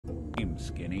time,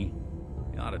 Skinny.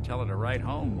 You ought to tell her to write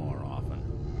home more often.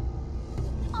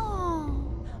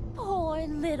 Oh, poor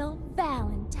little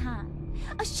Valentine.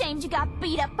 Ashamed you got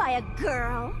beat up by a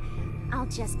girl? I'll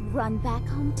just run back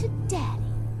home to Daddy,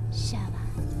 shall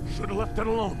I? Should've left it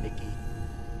alone, Nikki.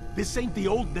 This ain't the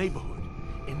old neighborhood.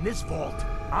 In this vault,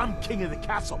 I'm king of the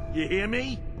castle, you hear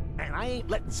me? And I ain't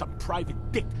letting some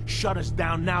private dick shut us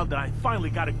down now that I finally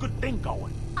got a good thing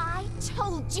going. I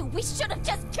told you we should have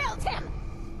just killed him!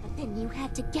 But then you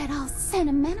had to get all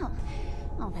sentimental.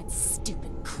 All that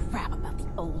stupid crap about the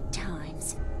old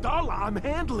times. Darla, I'm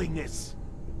handling this.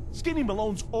 Skinny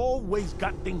Malone's always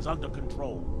got things under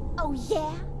control. Oh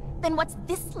yeah? Then what's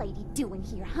this lady doing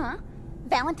here, huh?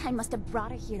 Valentine must have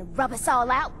brought her here to rub us all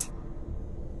out.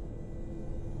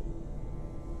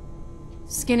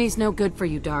 Skinny's no good for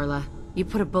you, Darla. You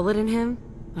put a bullet in him,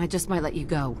 I just might let you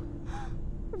go.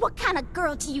 What kind of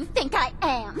girl do you think I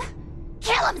am?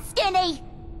 Kill him, Skinny!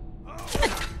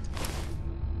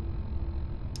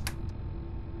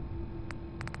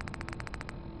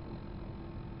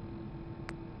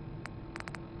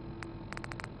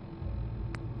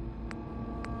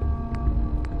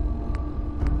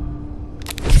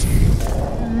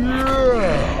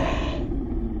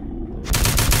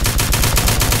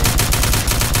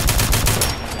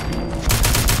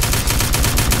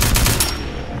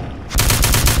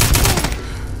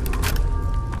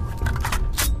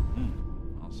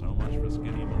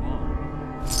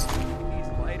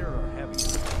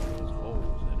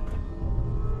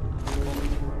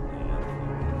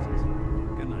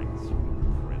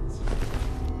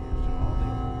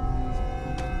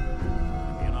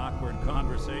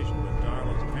 Conversation with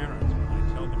Darla's parents when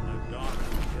I tell them their daughter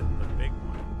hit the big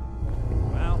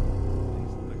one. Well, at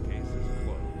least the case is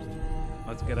closed.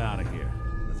 Let's get out of here.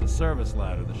 There's a service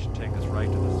ladder that should take us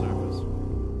right to the surface.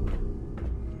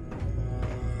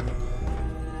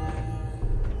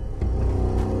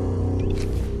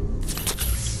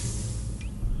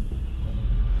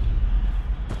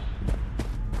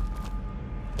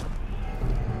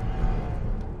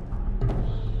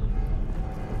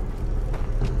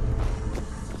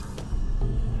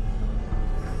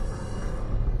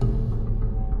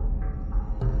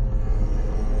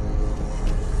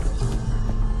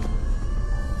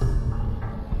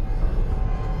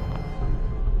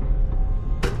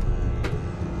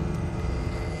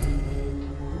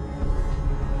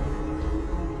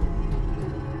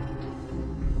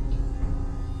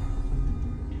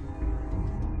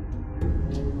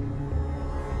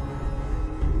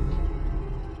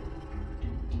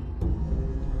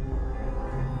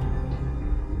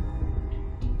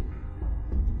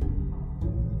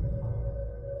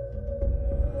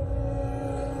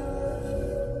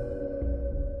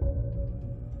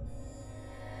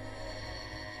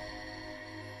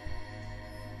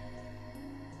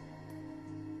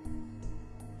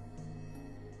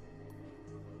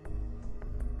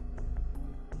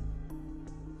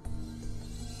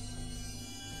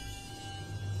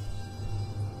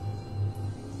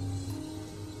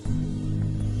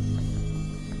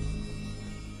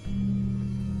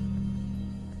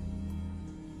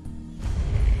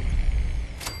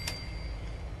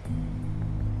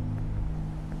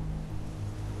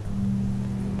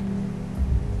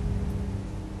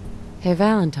 Hey,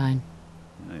 Valentine.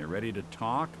 Are you ready to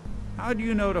talk? How do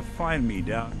you know to find me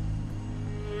down?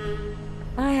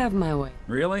 I have my way.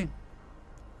 Really?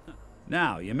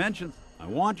 Now, you mentioned I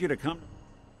want you to come.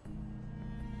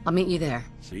 I'll meet you there.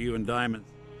 See you in Diamond.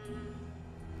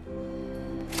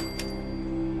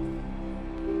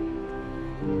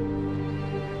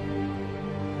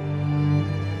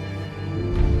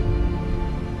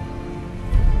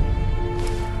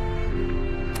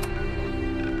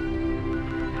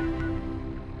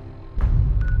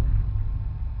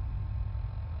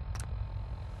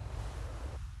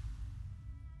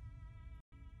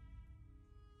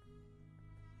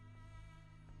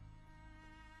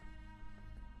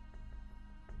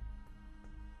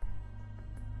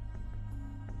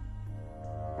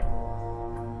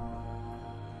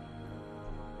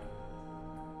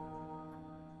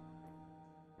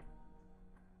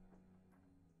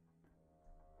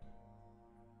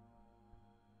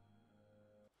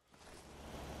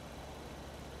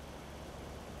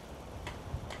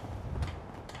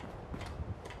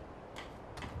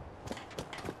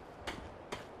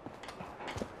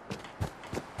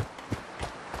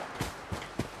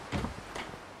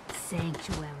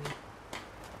 Sanctuary.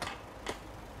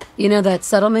 You know that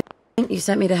settlement you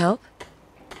sent me to help?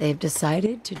 They've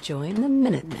decided to join the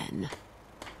Minutemen.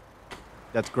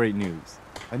 That's great news.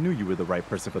 I knew you were the right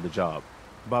person for the job.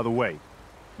 By the way,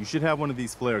 you should have one of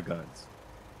these flare guns.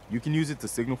 You can use it to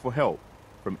signal for help,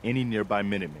 from any nearby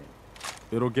Minutemen.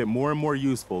 It'll get more and more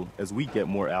useful as we get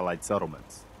more allied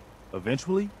settlements.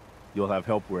 Eventually, you'll have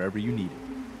help wherever you need it.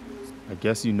 I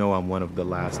guess you know I'm one of the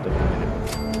last of the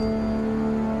Minutemen.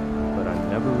 But I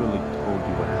never really told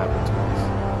you what happened to us.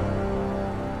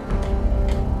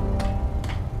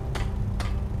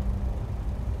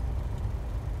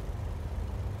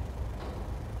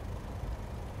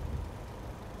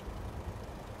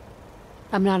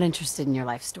 I'm not interested in your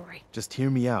life story. Just hear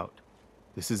me out.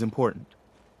 This is important.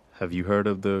 Have you heard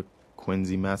of the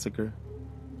Quincy massacre?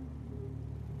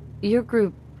 Your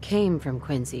group came from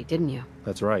Quincy, didn't you?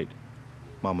 That's right.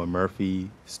 Mama Murphy,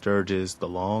 Sturgis, the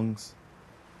Longs.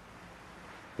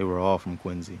 They were all from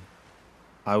Quincy.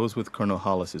 I was with Colonel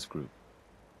Hollis's group.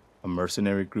 A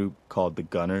mercenary group called the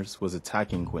Gunners was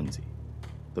attacking Quincy.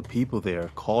 The people there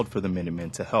called for the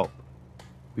Minutemen to help.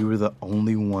 We were the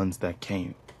only ones that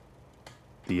came.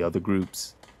 The other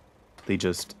groups, they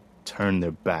just turned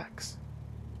their backs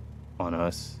on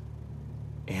us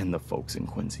and the folks in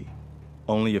Quincy.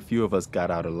 Only a few of us got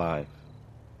out alive.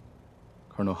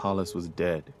 Colonel Hollis was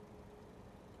dead,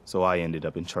 so I ended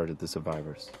up in charge of the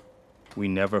survivors. We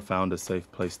never found a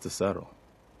safe place to settle.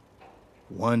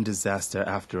 One disaster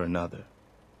after another.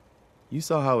 You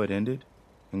saw how it ended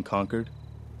in Concord?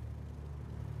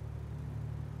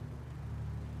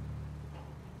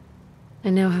 I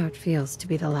know how it feels to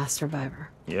be the last survivor.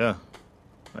 Yeah,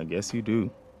 I guess you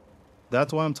do.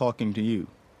 That's why I'm talking to you.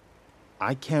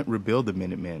 I can't rebuild the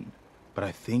Minutemen, but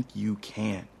I think you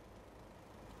can.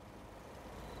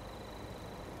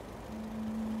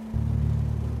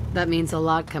 That means a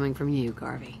lot coming from you,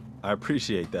 Garvey. I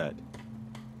appreciate that.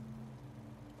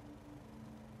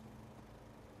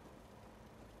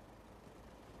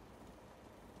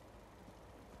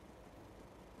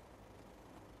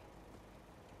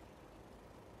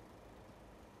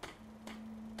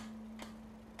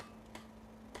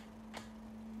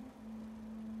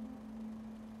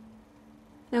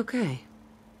 Okay.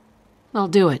 I'll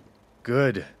do it.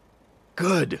 Good.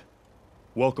 Good.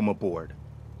 Welcome aboard.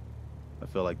 I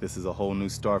feel like this is a whole new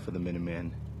start for the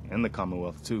Minutemen, and the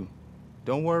Commonwealth too.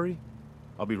 Don't worry,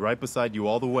 I'll be right beside you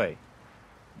all the way,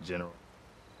 General.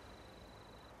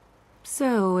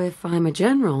 So, if I'm a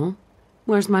general,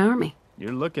 where's my army?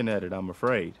 You're looking at it, I'm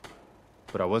afraid.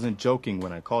 But I wasn't joking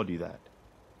when I called you that.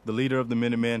 The leader of the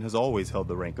Minutemen has always held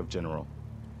the rank of general.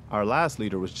 Our last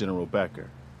leader was General Becker.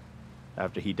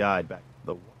 After he died back,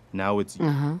 now it's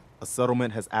you. A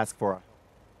settlement has asked for our...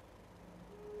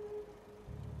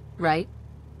 Right?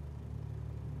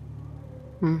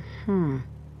 Mm-hmm.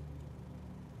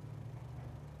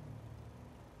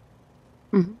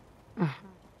 Mm-hmm. Uh-huh.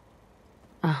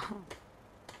 Uh-huh.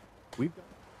 We've got...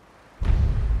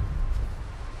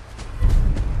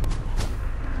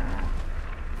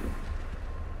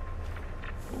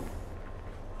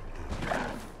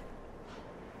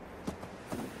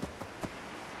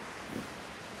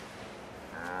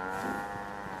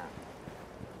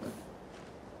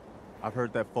 I've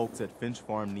heard that folks at Finch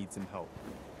Farm need some help.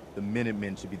 The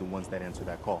Minutemen should be the ones that answer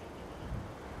that call.